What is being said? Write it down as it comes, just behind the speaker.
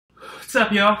What's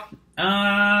up, y'all?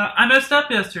 I messed up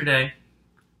yesterday.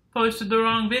 Posted the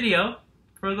wrong video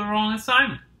for the wrong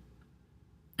assignment.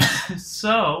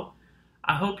 So,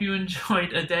 I hope you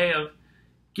enjoyed a day of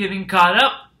getting caught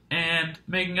up and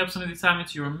making up some of the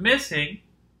assignments you were missing.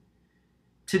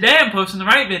 Today I'm posting the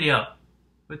right video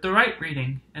with the right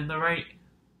reading and the right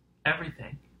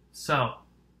everything. So,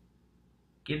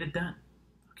 get it done.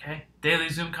 Okay? Daily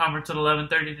Zoom conference at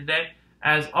 11:30 today.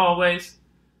 As always,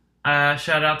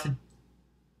 shout out to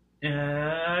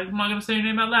I'm not going to say your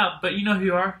name out loud, but you know who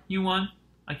you are. You won.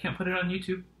 I can't put it on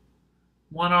YouTube.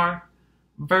 Won our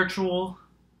virtual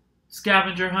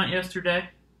scavenger hunt yesterday.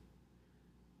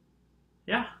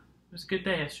 Yeah, it was a good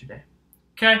day yesterday.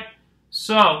 Okay,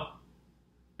 so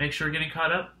make sure we're getting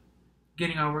caught up,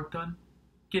 getting our work done,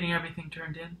 getting everything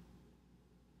turned in.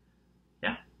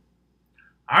 Yeah.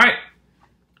 All right.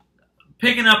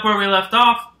 Picking up where we left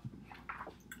off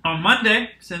on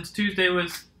Monday, since Tuesday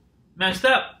was messed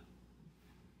up.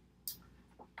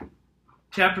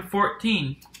 Chapter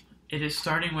 14. It is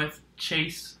starting with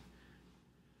Chase's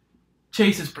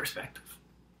perspective.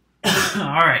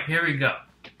 Alright, here we go.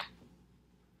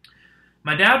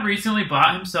 My dad recently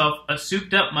bought himself a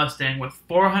souped-up Mustang with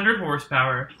 400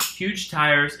 horsepower, huge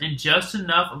tires, and just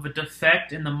enough of a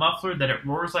defect in the muffler that it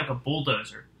roars like a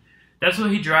bulldozer. That's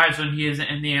what he drives when he isn't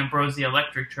in the Ambrosia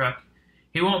electric truck.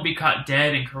 He won't be caught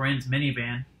dead in Corinne's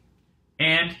minivan.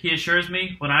 And, he assures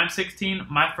me, when I'm 16,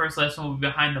 my first lesson will be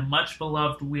behind the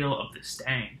much-beloved wheel of the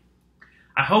Stang.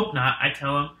 I hope not, I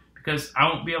tell him, because I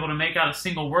won't be able to make out a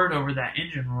single word over that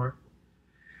engine roar.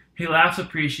 He laughs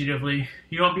appreciatively.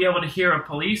 You won't be able to hear a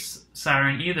police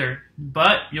siren either,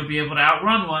 but you'll be able to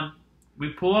outrun one. We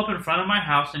pull up in front of my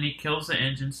house and he kills the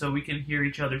engine so we can hear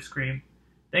each other scream.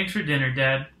 Thanks for dinner,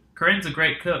 Dad. Corinne's a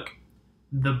great cook.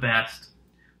 The best.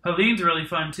 Helene's really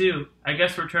fun too. I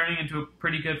guess we're turning into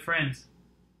pretty good friends.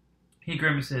 He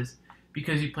grimaces,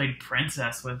 because you played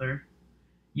princess with her.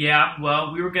 Yeah,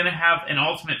 well, we were going to have an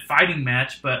ultimate fighting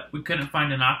match, but we couldn't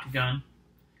find an octagon.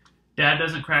 Dad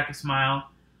doesn't crack a smile.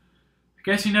 I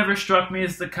guess you never struck me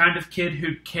as the kind of kid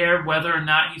who'd care whether or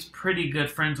not he's pretty good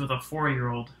friends with a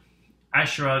 4-year-old. I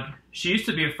shrug. She used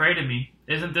to be afraid of me.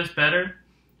 Isn't this better?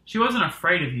 She wasn't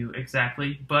afraid of you,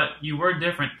 exactly, but you were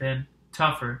different then.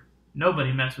 Tougher.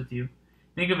 Nobody messed with you.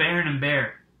 Think of Aaron and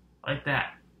Bear. Like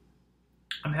that.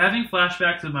 I'm having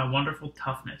flashbacks of my wonderful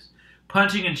toughness.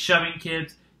 Punching and shoving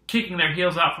kids, kicking their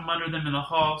heels out from under them in the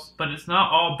halls, but it's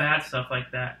not all bad stuff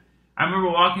like that. I remember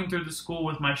walking through the school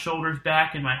with my shoulders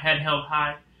back and my head held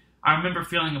high. I remember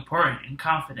feeling important and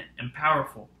confident and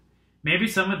powerful. Maybe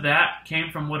some of that came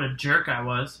from what a jerk I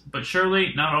was, but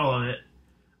surely not all of it.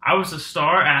 I was a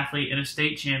star athlete and a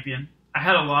state champion. I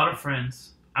had a lot of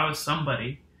friends. I was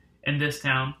somebody in this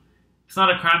town. It's not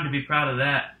a crime to be proud of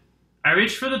that. I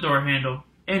reached for the door handle.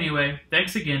 Anyway,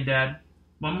 thanks again, Dad.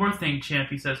 One more thing, Champ,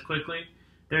 he says quickly.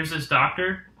 There's this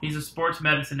doctor. He's a sports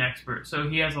medicine expert, so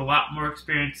he has a lot more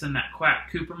experience than that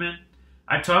quack Cooperman.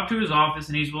 I talked to his office,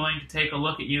 and he's willing to take a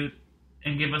look at you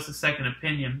and give us a second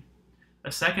opinion.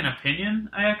 A second opinion?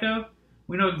 I echo.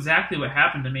 We know exactly what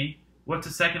happened to me. What's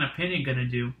a second opinion going to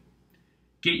do?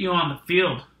 Get you on the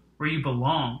field, where you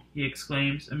belong, he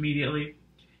exclaims immediately.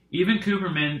 Even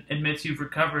Cooperman admits you've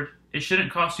recovered. It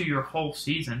shouldn't cost you your whole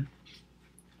season.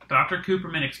 Dr.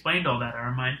 Cooperman explained all that, I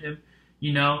remind him.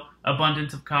 You know,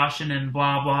 abundance of caution and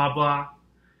blah, blah, blah.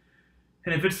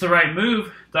 And if it's the right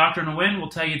move, Dr. Nguyen will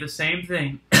tell you the same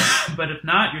thing. But if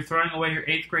not, you're throwing away your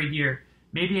 8th grade year.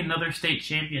 Maybe another state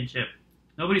championship.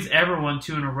 Nobody's ever won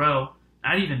 2 in a row.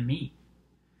 Not even me.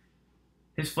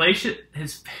 His face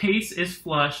is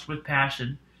flushed with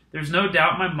passion. There's no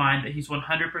doubt in my mind that he's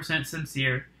 100%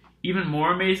 sincere. Even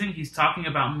more amazing, he's talking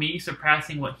about me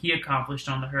surpassing what he accomplished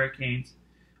on the Hurricanes.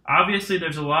 Obviously,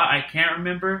 there's a lot I can't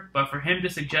remember, but for him to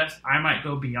suggest I might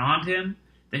go beyond him,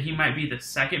 that he might be the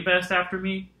second best after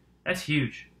me, that's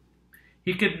huge.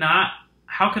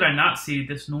 How could I not see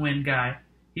this Nguyen guy?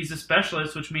 He's a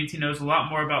specialist, which means he knows a lot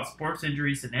more about sports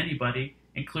injuries than anybody,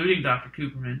 including Dr.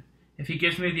 Cooperman. If he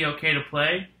gives me the okay to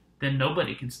play, then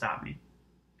nobody can stop me.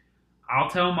 I'll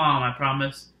tell Mom, I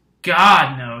promise.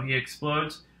 God, no, he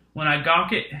explodes. When I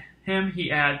gawk at him,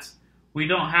 he adds, we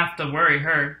don't have to worry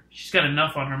her. She's got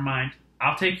enough on her mind.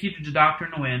 I'll take you to Dr.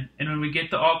 Nguyen, and when we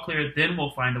get the all clear, then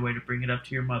we'll find a way to bring it up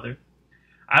to your mother.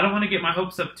 I don't want to get my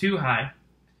hopes up too high.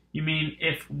 You mean,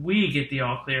 if we get the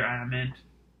all clear, I meant.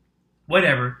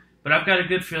 Whatever, but I've got a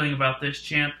good feeling about this,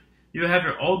 Champ. You'll have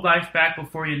your old life back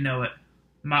before you know it.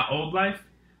 My old life?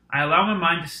 I allow my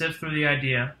mind to sift through the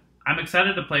idea. I'm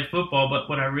excited to play football, but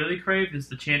what I really crave is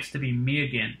the chance to be me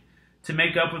again. To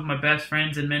make up with my best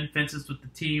friends and mend fences with the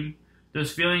team.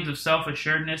 Those feelings of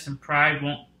self-assuredness and pride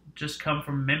won't just come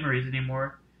from memories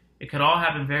anymore. It could all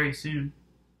happen very soon.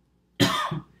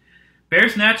 Bear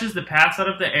snatches the pass out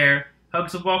of the air,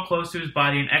 hugs the ball close to his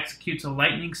body, and executes a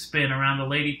lightning spin around a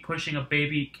lady pushing a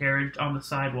baby carriage on the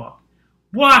sidewalk.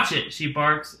 "Watch it!" she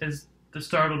barks as the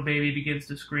startled baby begins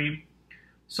to scream.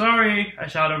 "Sorry," I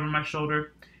shout over my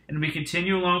shoulder, and we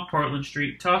continue along Portland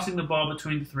Street, tossing the ball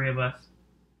between the three of us.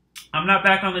 I'm not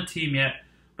back on the team yet,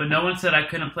 but no one said I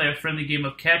couldn't play a friendly game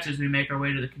of catch as we make our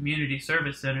way to the community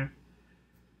service center.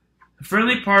 The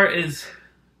friendly part is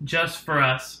just for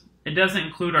us. It doesn't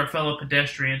include our fellow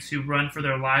pedestrians who run for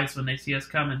their lives when they see us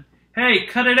coming. "Hey,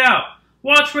 cut it out!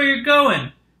 Watch where you're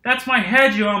going! That's my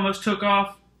head you almost took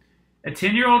off!" A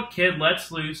 10-year-old kid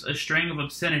lets loose a string of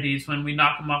obscenities when we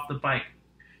knock him off the bike.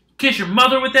 "Kiss your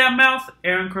mother with that mouth?"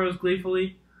 Aaron crows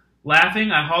gleefully.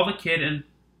 Laughing, I haul the kid and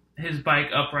his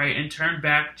bike upright and turn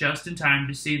back just in time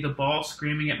to see the ball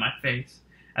screaming at my face.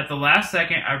 At the last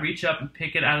second, I reach up and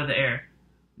pick it out of the air.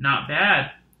 Not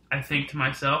bad, I think to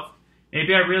myself.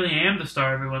 Maybe I really am the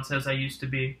star everyone says I used to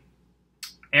be.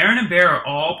 Aaron and Bear are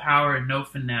all power and no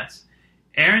finesse.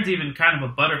 Aaron's even kind of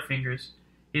a butterfingers.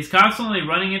 He's constantly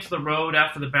running into the road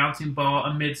after the bouncing ball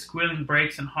amid squealing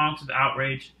brakes and honks of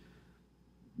outrage.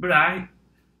 But I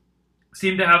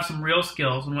seem to have some real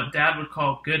skills and what Dad would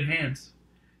call good hands.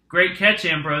 "Great catch,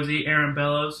 Ambrosie," Aaron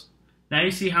bellows. "Now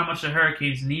you see how much the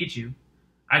Hurricanes need you."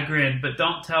 I grin, but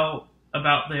don't tell them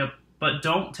about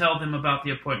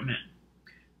the appointment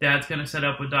Dad's going to set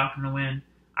up with Dr. Nguyen.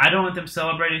 I don't want them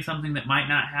celebrating something that might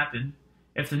not happen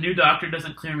if the new doctor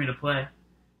doesn't clear me to play.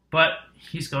 But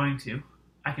he's going to.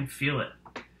 I can feel it.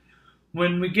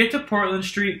 When we get to Portland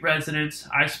Street residence,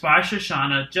 I spy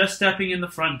Shoshana just stepping in the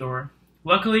front door.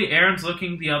 Luckily, Aaron's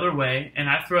looking the other way, and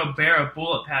I throw Bear a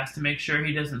bullet pass to make sure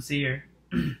he doesn't see her.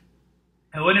 It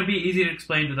wouldn't be easy to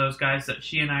explain to those guys that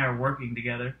she and I are working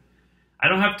together. I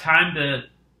don't have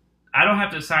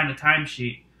to sign a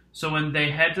timesheet, so when they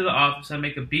head to the office, I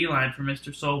make a beeline for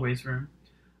Mr. Solway's room.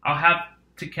 I'll have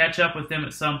to catch up with them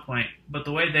at some point, but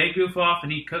the way they goof off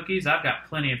and eat cookies, I've got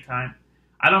plenty of time.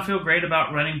 I don't feel great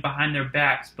about running behind their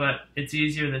backs, but it's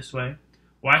easier this way.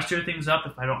 Why stir things up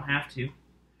if I don't have to?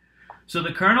 So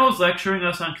the Colonel is lecturing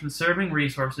us on conserving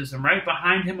resources, and right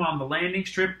behind him on the landing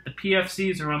strip, the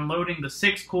PFCs are unloading the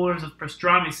 6 coolers of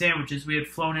pastrami sandwiches we had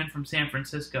flown in from San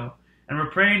Francisco. And we're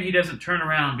praying he doesn't turn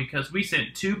around because we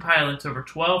sent 2 pilots over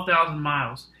 12,000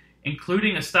 miles,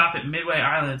 including a stop at Midway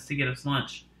Islands to get us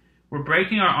lunch. We're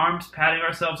breaking our arms, patting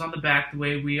ourselves on the back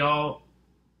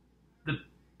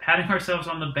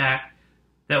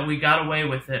that we got away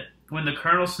with it, when the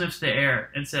Colonel sniffs the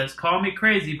air and says, "Call me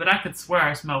crazy, but I could swear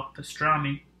I smell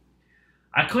pastrami."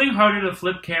 I cling harder to the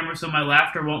flip camera so my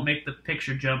laughter won't make the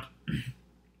picture jump.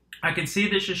 I can see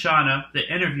that Shoshana,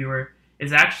 the interviewer,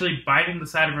 is actually biting the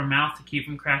side of her mouth to keep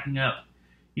from cracking up.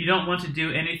 You don't want to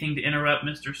do anything to interrupt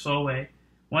Mr. Solway.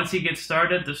 Once he gets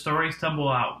started, the stories tumble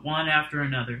out, one after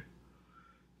another.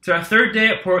 It's our 3rd day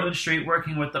at Portland Street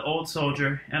working with the old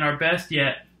soldier, and our best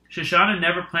yet. Shoshana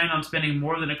never planned on spending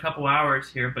more than a couple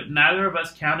hours here, but neither of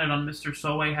us counted on Mr.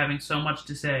 Solway having so much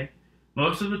to say.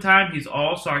 Most of the time, he's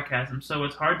all sarcasm, so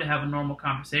it's hard to have a normal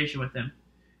conversation with him.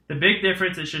 The big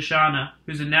difference is Shoshana,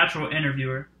 who's a natural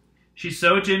interviewer. She's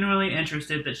so genuinely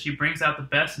interested that she brings out the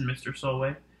best in Mr.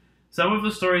 Solway. Some of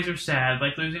the stories are sad,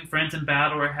 like losing friends in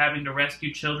battle or having to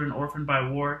rescue children orphaned by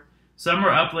war. Some are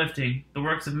uplifting, the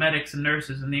works of medics and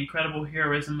nurses and the incredible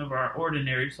heroism of our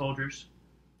ordinary soldiers.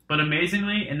 But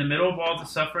amazingly, in the middle of all the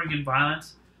suffering and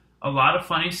violence, a lot of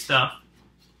funny stuff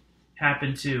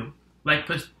happened too, like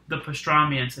the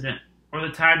pastrami incident, or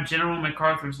the time General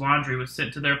MacArthur's laundry was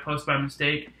sent to their post by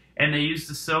mistake, and they used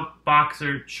the silk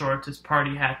boxer shorts as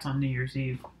party hats on New Year's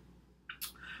Eve.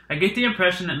 I get the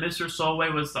impression that Mr. Solway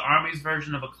was the Army's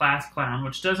version of a class clown,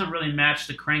 which doesn't really match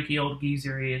the cranky old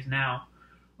geezer he is now.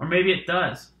 Or maybe it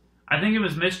does. I think it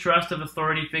was mistrust of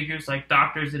authority figures like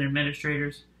doctors and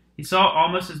administrators. He saw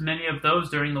almost as many of those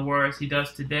during the war as he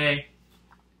does today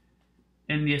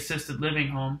in the assisted living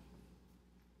home.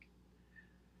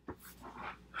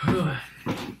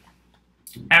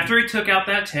 After he took out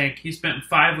that tank, he spent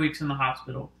 5 weeks in the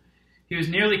hospital. He was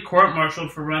nearly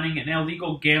court-martialed for running an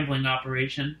illegal gambling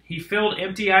operation. He filled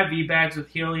empty IV bags with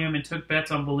helium and took bets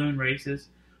on balloon races.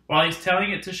 While he's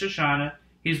telling it to Shoshana,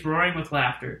 he's roaring with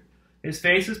laughter. His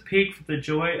face is peaked with the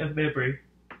joy of memory.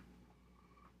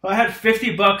 I had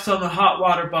 $50 on the hot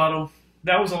water bottle.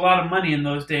 That was a lot of money in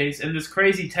those days, and this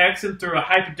crazy Texan threw a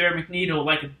hypodermic needle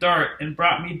like a dart and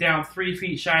brought me down 3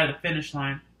 feet shy of the finish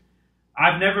line.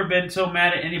 I've never been so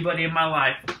mad at anybody in my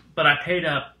life, but I paid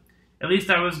up. At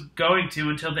least I was going to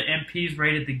until the MPs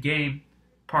raided the game.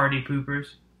 Party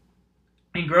poopers.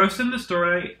 Engrossed in the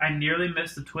story, I nearly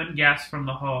missed the twin gasps from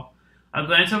the hall. I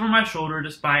glanced over my shoulder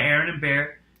to spy Aaron and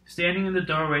Bear standing in the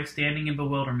doorway, standing in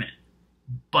bewilderment.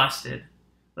 Busted.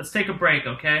 Let's take a break,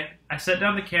 okay? I set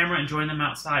down the camera and joined them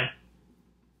outside.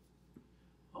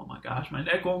 Oh my gosh, my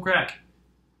neck won't crack.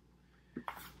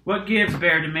 What gives,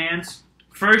 Bear demands.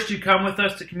 First, you come with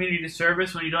us to community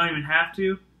service when you don't even have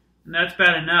to, and that's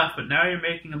bad enough, but now you're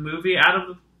making a movie out of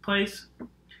the place?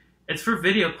 It's for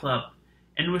Video Club.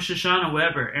 And with Shoshana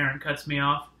Weber, Aaron cuts me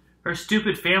off. Her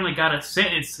stupid family got us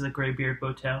sentenced to the Graybeard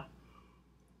Motel.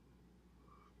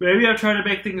 Maybe I'll try to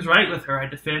make things right with her, I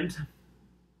defend.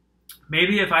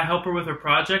 Maybe if I help her with her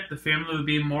project, the family would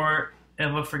be more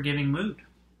of a forgiving mood.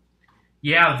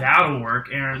 Yeah, that'll work,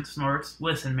 Aaron snorts.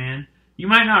 Listen, man, you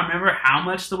might not remember how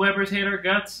much the Webers hate our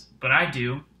guts, but I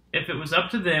do. If it was up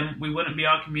to them, we wouldn't be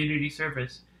on community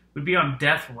service. We'd be on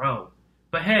death row.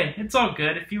 But hey, it's all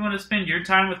good. If you want to spend your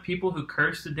time with people who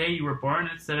cursed the day you were born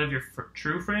instead of your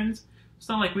true friends, it's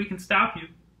not like we can stop you.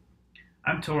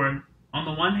 I'm torn. On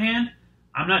the one hand,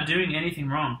 I'm not doing anything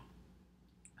wrong.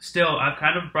 Still, I've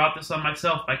kind of brought this on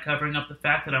myself by covering up the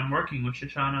fact that I'm working with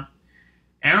Shoshana.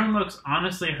 Aaron looks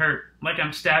honestly hurt, like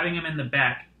I'm stabbing him in the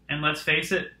back. And let's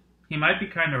face it, he might be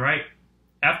kind of right.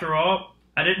 After all,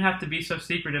 I didn't have to be so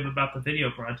secretive about the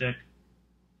video project.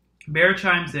 Bear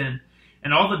chimes in.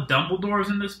 And all the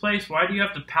Dumbledores in this place, why do you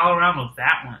have to pal around with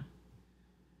that one?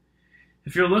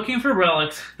 If you're looking for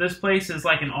relics, this place is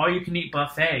like an all-you-can-eat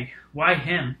buffet. Why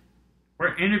him?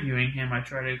 We're interviewing him, I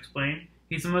try to explain.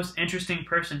 He's the most interesting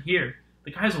person here. The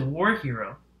guy's a war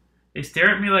hero. They stare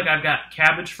at me like I've got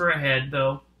cabbage for a head,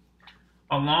 though.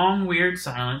 A long, weird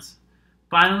silence.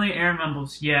 Finally, Aaron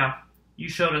mumbles, yeah, you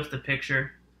showed us the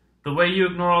picture. The way you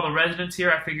ignore all the residents here,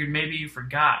 I figured maybe you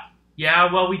forgot.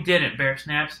 Yeah, well, we didn't, Bear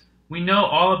snaps. We know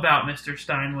all about Mr.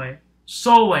 Steinway.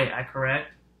 Solway, I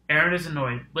correct. Aaron is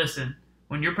annoyed. Listen,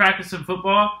 when you're practicing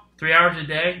football 3 hours a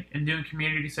day and doing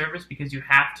community service because you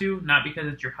have to, not because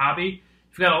it's your hobby,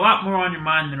 you've got a lot more on your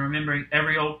mind than remembering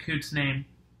every old coot's name.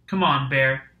 Come on,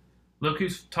 Bear. Look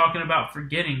who's talking about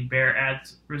forgetting, Bear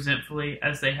adds resentfully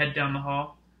as they head down the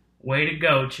hall. Way to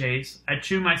go, Chase. I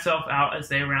chew myself out as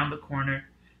they round the corner.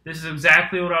 This is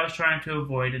exactly what I was trying to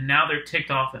avoid, and now they're ticked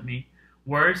off at me.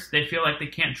 Worse, they feel like they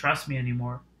can't trust me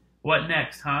anymore. What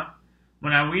next, huh?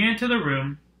 When I re-enter the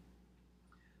room,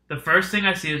 the first thing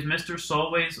I see is Mr.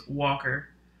 Solway's walker.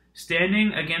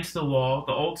 Standing against the wall,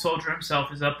 the old soldier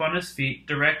himself is up on his feet,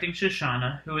 directing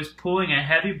Shoshana, who is pulling a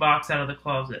heavy box out of the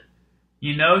closet.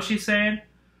 You know, she's saying,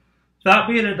 thought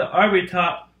being in the army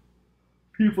taught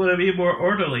people to be more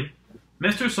orderly.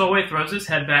 Mr. Solway throws his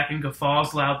head back and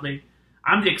guffaws loudly.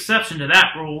 I'm the exception to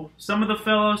that rule. Some of the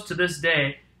fellows to this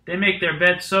day, they make their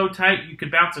beds so tight you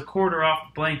could bounce a quarter off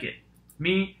the blanket.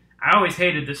 Me, I always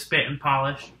hated to spit and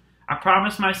polish. I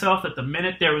promised myself that the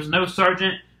minute there was no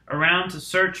sergeant around to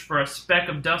search for a speck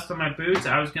of dust on my boots,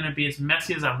 I was going to be as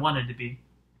messy as I wanted to be.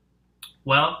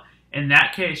 Well, in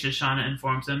that case, Shoshana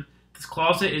informs him, this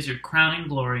closet is your crowning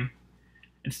glory.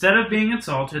 Instead of being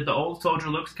insulted, the old soldier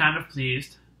looks kind of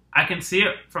pleased. I can see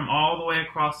it from all the way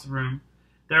across the room.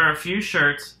 There are a few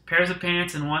shirts, pairs of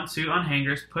pants, and one suit on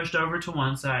hangers pushed over to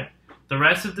one side. The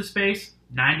rest of the space,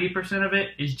 90% of it,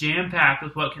 is jam-packed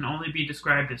with what can only be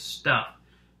described as stuff.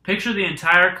 Picture the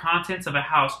entire contents of a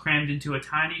house crammed into a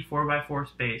tiny 4x4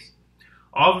 space.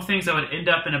 All the things that would end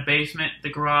up in a basement, the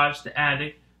garage, the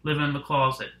attic, live in the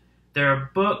closet. There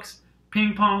are books,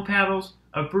 ping pong paddles,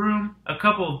 a broom, a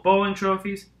couple of bowling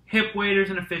trophies, hip waders,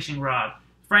 and a fishing rod,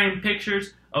 framed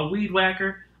pictures, a weed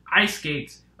whacker, ice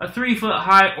skates, a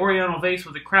 3-foot-high oriental vase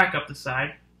with a crack up the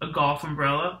side, a golf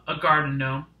umbrella, a garden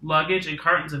gnome, luggage, and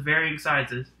cartons of varying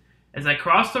sizes. As I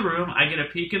cross the room, I get a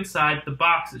peek inside the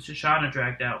box that Shoshana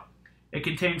dragged out. It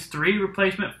contains 3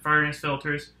 replacement furnace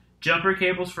filters, jumper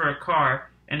cables for a car,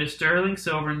 and a sterling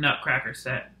silver nutcracker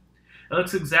set. It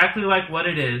looks exactly like what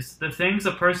it is, the things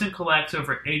a person collects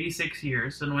over 86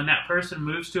 years, and when that person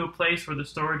moves to a place where the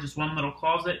storage is one little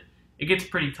closet, it gets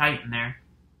pretty tight in there.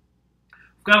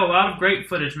 We've got a lot of great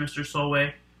footage, Mr.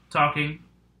 Solway, talking,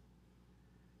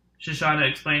 Shoshana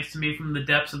explains to me from the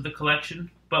depths of the collection,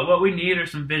 but what we need are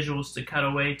some visuals to cut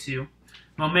away to.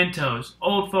 Mementos,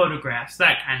 old photographs,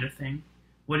 that kind of thing.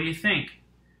 What do you think?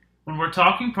 When we're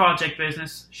talking project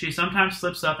business, she sometimes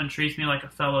slips up and treats me like a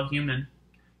fellow human.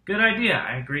 Good idea,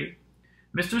 I agree.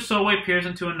 Mr. Solway peers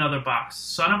into another box.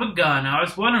 Son of a gun, I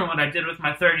was wondering what I did with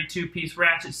my 32-piece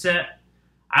ratchet set.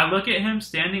 I look at him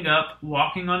standing up,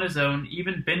 walking on his own,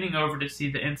 even bending over to see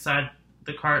the inside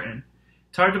the carton.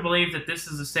 It's hard to believe that this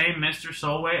is the same Mr.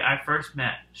 Solway I first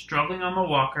met, struggling on the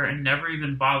walker and never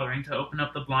even bothering to open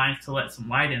up the blinds to let some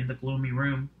light in the gloomy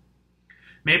room.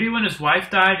 Maybe when his wife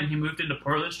died and he moved into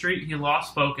Portland Street, he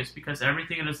lost focus because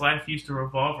everything in his life used to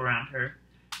revolve around her.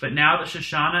 But now that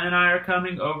Shoshana and I are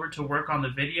coming over to work on the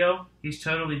video, he's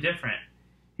totally different.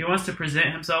 He wants to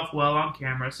present himself well on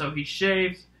camera, so he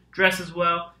shaves, dresses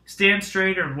well, stands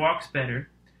straighter, and walks better.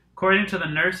 According to the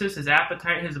nurses, his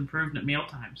appetite has improved at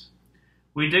mealtimes.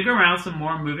 We dig around some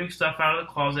more, moving stuff out of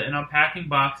the closet and unpacking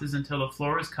boxes until the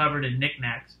floor is covered in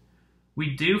knickknacks.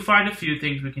 We do find a few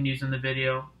things we can use in the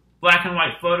video. Black and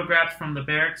white photographs from the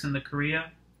barracks in the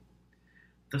Korea.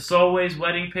 The Solway's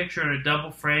wedding picture in a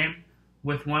double frame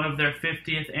with one of their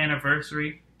 50th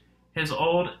anniversary. His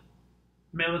old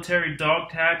military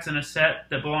dog tags and a set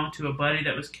that belonged to a buddy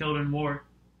that was killed in war.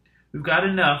 We've got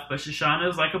enough, but Shoshana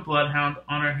is like a bloodhound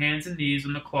on her hands and knees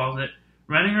in the closet,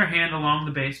 running her hand along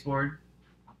the baseboard.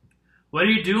 "What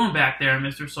are you doing back there?"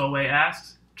 Mr. Solway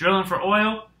asks. "Drilling for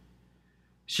oil?"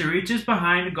 She reaches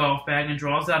behind a golf bag and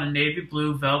draws out a navy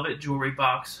blue velvet jewelry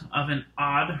box of an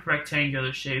odd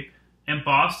rectangular shape.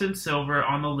 Embossed in silver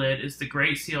on the lid is the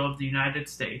Great Seal of the United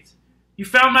States. "You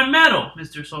found my medal!"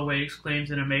 Mr. Solway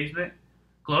exclaims in amazement.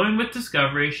 Glowing with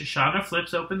discovery, Shoshana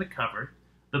flips open the cover.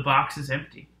 The box is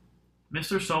empty.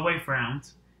 Mr. Solway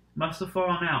frowns. It must have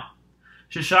fallen out.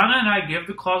 Shoshana and I give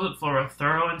the closet floor a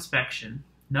thorough inspection.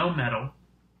 No medal.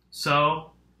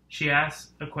 "So," she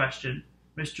asks a question.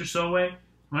 "Mr. Solway,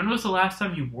 when was the last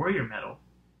time you wore your medal?"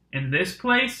 "In this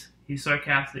place?" He's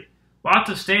sarcastic. "Lots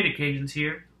of state occasions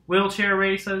here. Wheelchair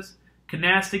races,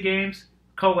 canasta games,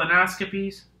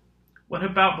 colonoscopies." "What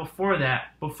about before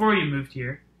that, before you moved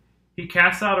here?" He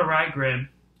casts out a wry grin.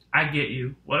 "I get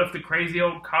you. What if the crazy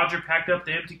old codger packed up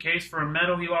the empty case for a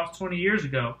medal he lost 20 years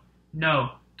ago?"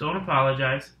 "No, don't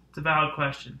apologize. It's a valid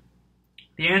question."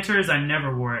 The answer is I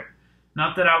never wore it.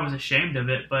 Not that I was ashamed of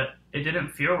it, but it didn't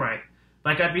feel right.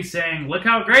 Like I'd be saying, "Look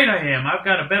how great I am. I've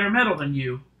got a better medal than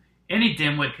you." Any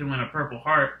dimwit can win a Purple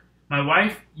Heart. My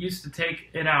wife used to take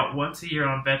it out once a year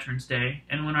on Veterans Day,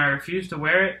 and when I refused to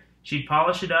wear it, she'd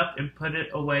polish it up and put it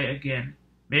away again.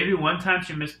 Maybe one time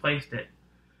she misplaced it.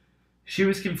 She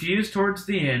was confused towards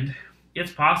the end.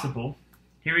 It's possible.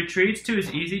 He retreats to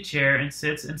his easy chair and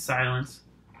sits in silence.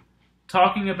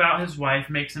 Talking about his wife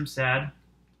makes him sad.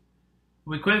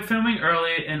 We quit filming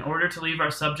early in order to leave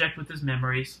our subject with his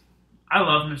memories. "I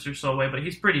love Mr. Solway, but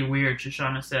he's pretty weird,"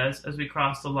 Shoshana says as we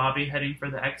cross the lobby heading for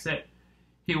the exit.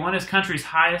 "He won his country's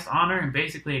highest honor and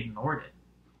basically ignored it."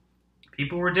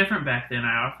 "People were different back then,"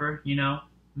 I offer. "You know,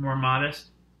 more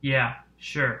modest." "Yeah,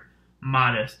 sure,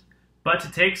 modest. But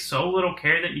to take so little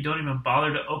care that you don't even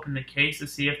bother to open the case to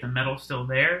see if the medal's still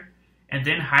there, and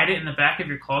then hide it in the back of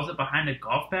your closet behind a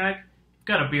golf bag, you've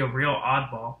got to be a real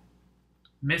oddball."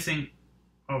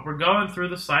 We're going through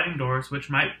the sliding doors, which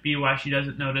might be why she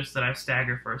doesn't notice that I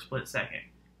stagger for a split second.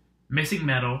 Missing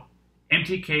medal,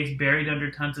 empty case buried under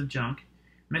tons of junk.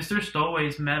 Mr.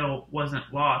 Solway's medal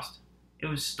wasn't lost. It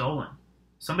was stolen.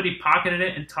 Somebody pocketed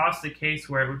it and tossed the case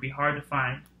where it would be hard to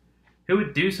find. Who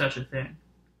would do such a thing?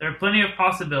 There are plenty of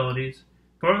possibilities.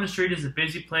 Portland Street is a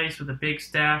busy place with a big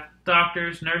staff,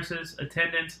 doctors, nurses,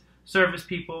 attendants, service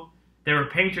people. There were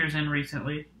painters in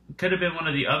recently. It could have been one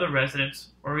of the other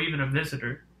residents, or even a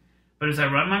visitor. But as I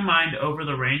run my mind over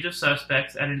the range of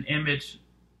suspects at an image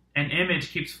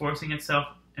keeps forcing itself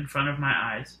in front of my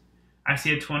eyes. I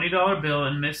see a $20 bill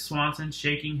in Miss Swanson's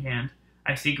shaking hand.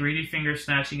 I see greedy fingers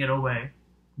snatching it away.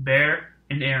 Bear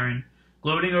and Aaron,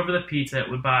 gloating over the pizza it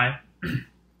would buy.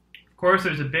 Of course,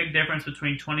 there's a big difference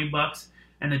between $20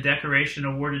 and the decoration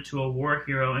awarded to a war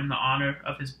hero in the honor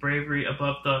of his bravery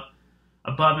above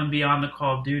and beyond the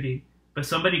call of duty. But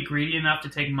somebody greedy enough to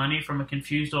take money from a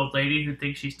confused old lady who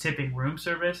thinks she's tipping room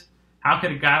service? How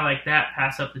could a guy like that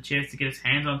pass up the chance to get his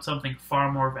hands on something far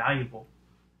more valuable?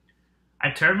 I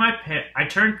turn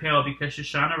pale because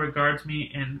Shoshana regards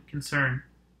me in concern.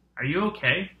 "Are you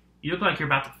okay? You look like you're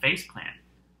about to faceplant."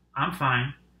 "I'm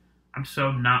fine." I'm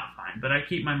so not fine, but I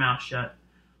keep my mouth shut.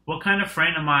 What kind of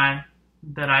friend am I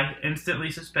that I instantly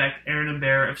suspect Aaron and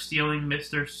Bear of stealing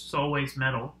Mr. Solway's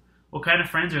medal? What kind of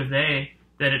friends are they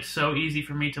that it's so easy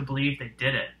for me to believe they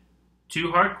did it?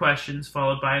 Two hard questions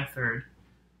followed by a third.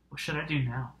 What should I do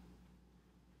now?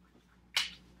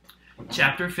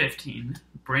 Chapter 15.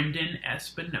 Brendan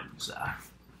Espinoza.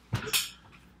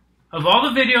 Of all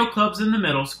the video clubs in the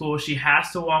middle school, she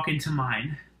has to walk into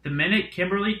mine. The minute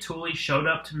Kimberly Tooley showed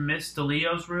up to Miss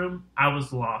DeLeo's room, I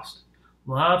was lost.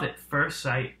 Love at first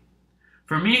sight.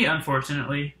 For me,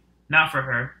 unfortunately, not for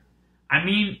her. I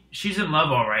mean, she's in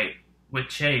love all right, with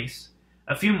Chase.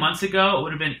 A few months ago, it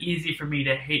would have been easy for me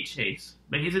to hate Chase,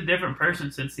 but he's a different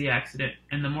person since the accident,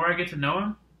 and the more I get to know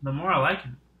him, the more I like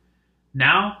him.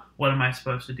 Now, what am I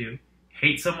supposed to do?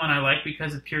 Hate someone I like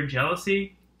because of pure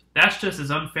jealousy? That's just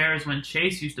as unfair as when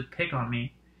Chase used to pick on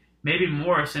me. Maybe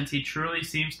more, since he truly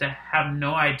seems to have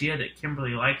no idea that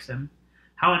Kimberly likes him.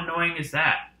 How annoying is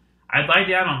that? I'd lie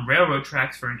down on railroad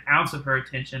tracks for an ounce of her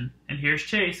attention, and here's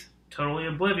Chase, totally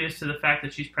oblivious to the fact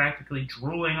that she's practically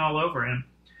drooling all over him.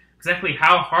 Exactly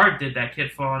how hard did that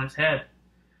kid fall on his head?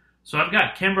 So I've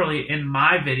got Kimberly in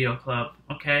my video club,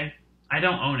 okay? I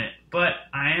don't own it, but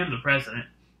I am the president.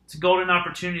 It's a golden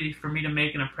opportunity for me to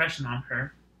make an impression on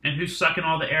her. And who's sucking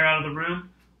all the air out of the room?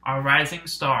 Our rising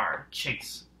star,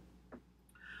 Chase.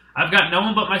 I've got no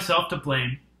one but myself to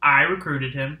blame. I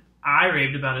recruited him. I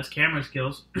raved about his camera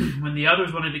skills. When the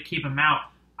others wanted to keep him out,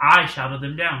 I shouted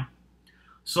them down.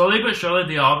 Slowly but surely,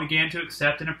 they all began to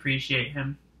accept and appreciate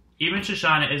him. Even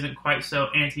Shoshana isn't quite so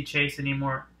anti-Chase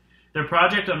anymore. Their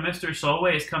project on Mr.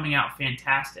 Solway is coming out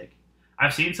fantastic.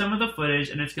 I've seen some of the footage,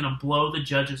 and it's going to blow the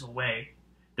judges away.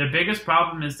 Their biggest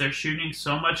problem is they're shooting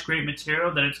so much great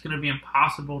material that it's going to be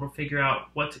impossible to figure out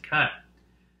what to cut.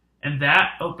 And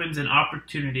that opens an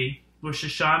opportunity with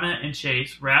Shoshana and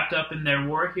Chase wrapped up in their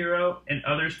war hero and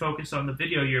others focused on the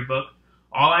video yearbook.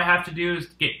 All I have to do is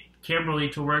get Kimberly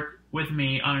to work with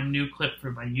me on a new clip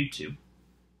for my YouTube.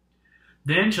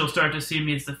 Then she'll start to see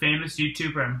me as the famous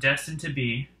YouTuber I'm destined to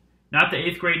be. Not the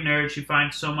 8th grade nerd she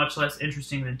finds so much less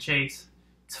interesting than Chase.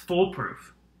 It's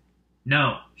foolproof.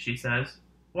 No, she says.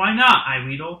 Why not? I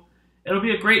wheedle. It'll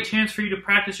be a great chance for you to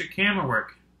practice your camera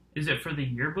work. Is it for the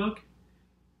yearbook?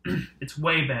 It's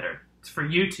way better. It's for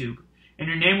YouTube. And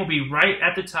your name will be right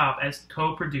at the top as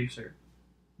co-producer.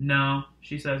 No,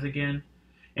 she says again.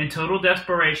 In total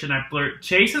desperation, I blurt,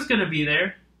 Chase is going to be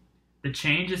there. The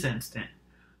change is instant.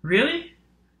 Really?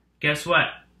 Guess what?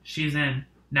 She's in.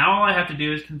 Now all I have to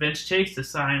do is convince Chase to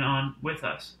sign on with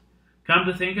us. Come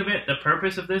to think of it, the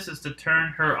purpose of this is to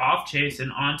turn her off Chase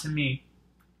and onto me.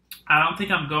 I don't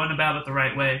think I'm going about it the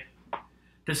right way.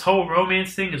 This whole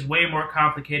romance thing is way more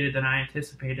complicated than I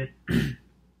anticipated.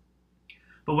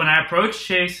 But when I approach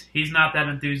Chase, he's not that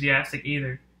enthusiastic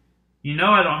either. You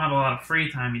know I don't have a lot of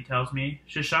free time, he tells me.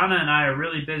 Shoshana and I are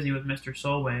really busy with Mr.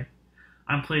 Solway.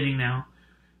 I'm pleading now.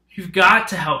 You've got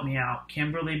to help me out.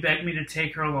 Kimberly begged me to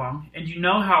take her along, and you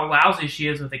know how lousy she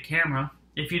is with a camera.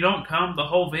 If you don't come, the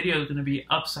whole video is going to be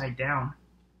upside down.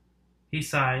 He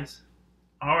sighs.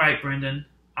 All right, Brendan,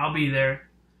 I'll be there.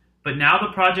 But now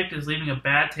the project is leaving a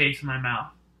bad taste in my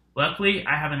mouth. Luckily,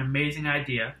 I have an amazing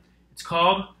idea. It's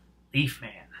called Leaf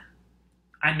Man.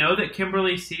 I know that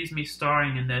Kimberly sees me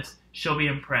starring in this. She'll be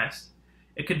impressed.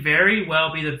 It could very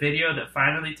well be the video that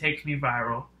finally takes me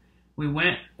viral. We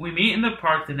meet in the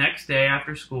park the next day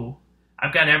after school.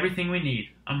 I've got everything we need.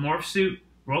 A morph suit,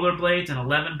 rollerblades, and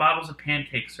 11 bottles of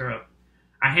pancake syrup.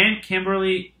 I hand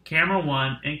Kimberly camera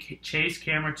 1 and Chase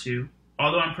camera 2.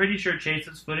 Although I'm pretty sure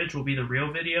Chase's footage will be the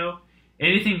real video,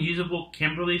 anything usable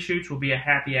Kimberly shoots will be a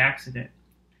happy accident.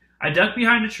 I duck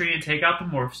behind a tree and take out the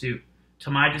morph suit.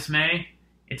 To my dismay,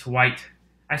 it's white.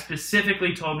 I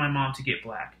specifically told my mom to get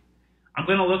black. I'm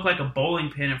going to look like a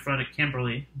bowling pin in front of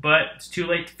Kimberly, but it's too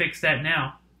late to fix that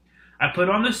now. I put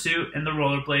on the suit and the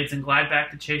rollerblades and glide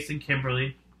back to Chase and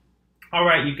Kimberly. All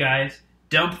right, you guys,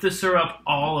 dump the syrup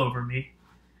all over me.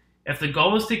 If the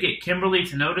goal is to get Kimberly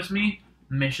to notice me,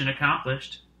 mission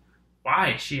accomplished.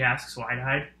 Why? She asks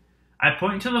wide-eyed. I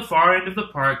point to the far end of the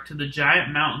park, to the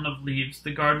giant mountain of leaves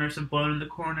the gardeners have blown in the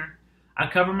corner. I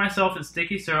cover myself in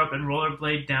sticky syrup and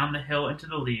rollerblade down the hill into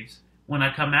the leaves. When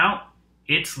I come out,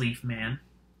 it's Leaf Man.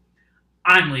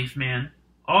 I'm Leaf Man.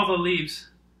 All the leaves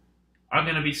are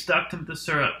going to be stuck to the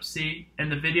syrup, see? And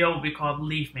the video will be called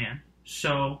Leaf Man.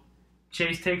 So,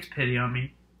 Chase takes pity on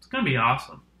me. It's going to be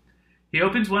awesome. He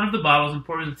opens one of the bottles and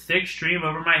pours a thick stream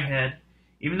over my head.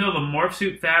 Even though the morph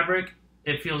suit fabric,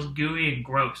 it feels gooey and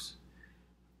gross.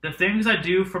 The things I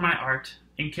do for my art.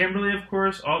 And Kimberly, of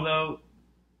course, although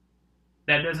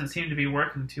that doesn't seem to be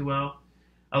working too well.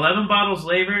 11 bottles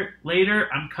later,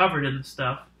 I'm covered in the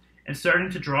stuff and starting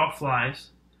to draw flies.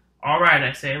 All right,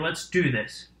 I say, let's do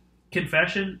this.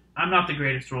 Confession, I'm not the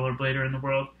greatest rollerblader in the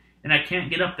world, and I can't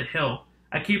get up the hill.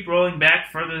 I keep rolling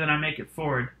back further than I make it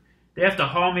forward. They have to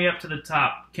haul me up to the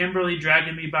top, Kimberly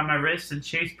dragging me by my wrists and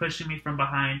Chase pushing me from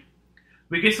behind.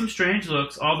 We get some strange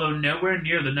looks, although nowhere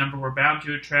near the number we're bound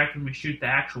to attract when we shoot the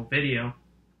actual video.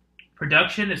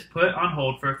 Production is put on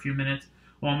hold for a few minutes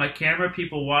while my camera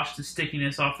people wash the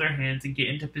stickiness off their hands and get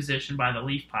into position by the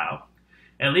leaf pile.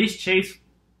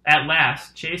 At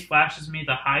last, Chase flashes me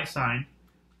the high sign,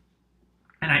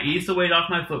 and I ease the weight off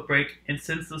my foot brake and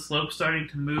sense the slope starting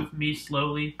to move me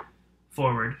slowly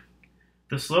forward.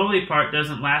 The slowly part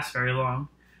doesn't last very long.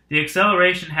 The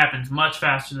acceleration happens much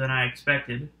faster than I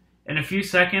expected. In a few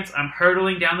seconds, I'm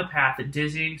hurtling down the path at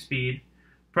dizzying speed.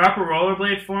 Proper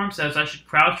rollerblade form says I should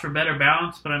crouch for better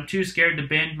balance, but I'm too scared to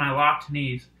bend my locked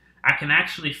knees. I can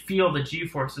actually feel the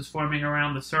G-forces forming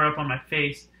around the syrup on my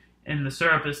face, and the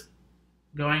syrup is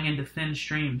going into thin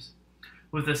streams.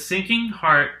 With a sinking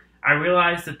heart, I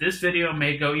realized that this video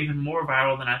may go even more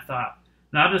viral than I thought.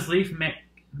 Not as Leaf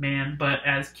Man, but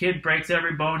as kid breaks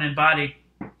every bone and body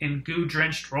in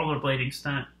goo-drenched rollerblading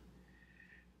stunt.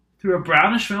 Through a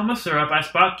brownish film of syrup, I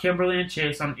spot Kimberly and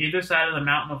Chase on either side of the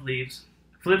mountain of leaves.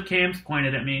 Flip cams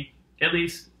pointed at me. At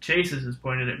least, Chase's is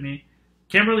pointed at me.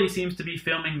 Kimberly seems to be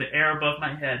filming the air above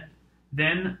my head.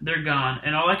 Then they're gone,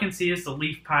 and all I can see is the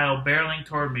leaf pile barreling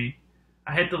toward me.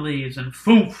 I hit the leaves and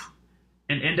foof,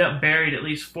 and end up buried at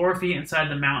least 4 feet inside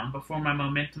the mountain before my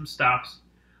momentum stops.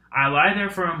 I lie there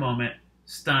for a moment,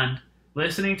 stunned,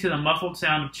 listening to the muffled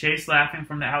sound of Chase laughing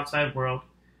from the outside world.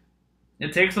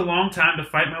 It takes a long time to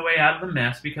fight my way out of the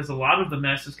mess because a lot of the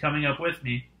mess is coming up with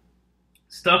me,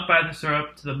 stuck by the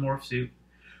syrup to the morph suit.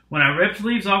 When I ripped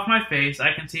leaves off my face,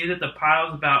 I can see that the pile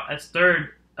is about a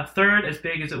third as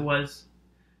big as it was,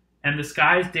 and the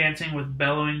sky is dancing with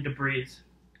bellowing debris.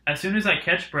 As soon as I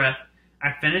catch breath,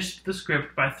 I finish the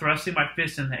script by thrusting my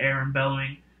fist in the air and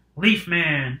bellowing, "Leaf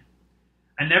Man!"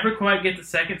 I never quite get the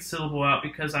second syllable out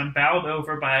because I'm bowled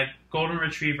over by a golden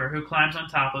retriever who climbs on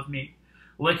top of me,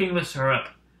 licking the syrup.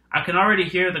 I can already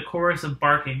hear the chorus of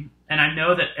barking, and I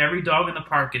know that every dog in the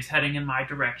park is heading in my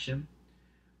direction.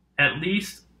 At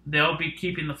least they'll be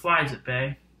keeping the flies at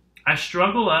bay. I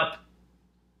struggle up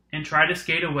and try to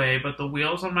skate away, but the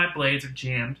wheels on my blades are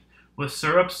jammed with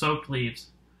syrup-soaked leaves.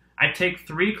 I take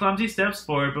 3 clumsy steps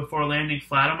forward before landing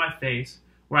flat on my face,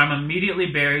 where I'm immediately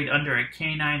buried under a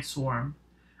canine swarm.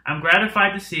 I'm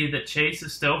gratified to see that Chase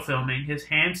is still filming, his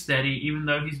hands steady even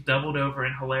though he's doubled over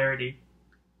in hilarity.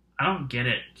 "I don't get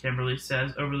it," Kimberly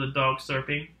says over the dog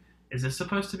slurping. "Is this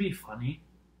supposed to be funny?"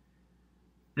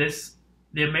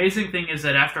 The amazing thing is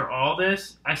that after all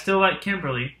this, I still like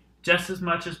Kimberly just as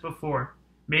much as before,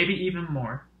 maybe even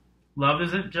more. Love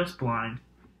isn't just blind,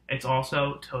 it's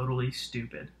also totally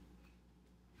stupid.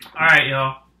 Alright,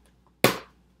 y'all.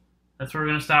 That's where we're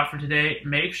going to stop for today.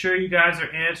 Make sure you guys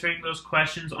are answering those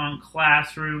questions on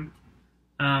Classroom.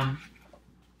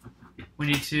 We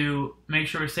need to make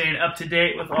sure we're staying up to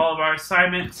date with all of our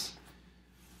assignments.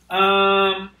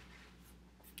 Yeah,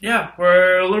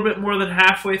 we're a little bit more than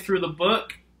halfway through the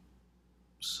book.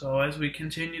 So as we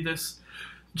continue this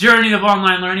journey of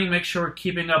online learning, make sure we're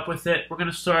keeping up with it. We're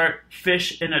going to start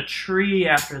Fish in a Tree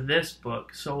after this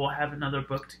book. So we'll have another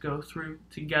book to go through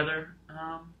together.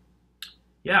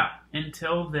 Yeah,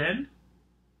 until then,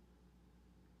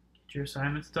 get your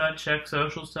assignments done. Check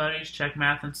social studies. Check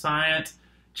math and science.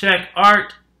 Check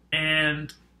art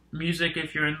and music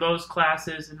if you're in those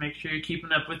classes. And make sure you're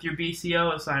keeping up with your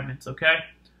BCO assignments, okay?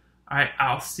 All right,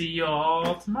 I'll see you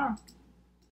all tomorrow.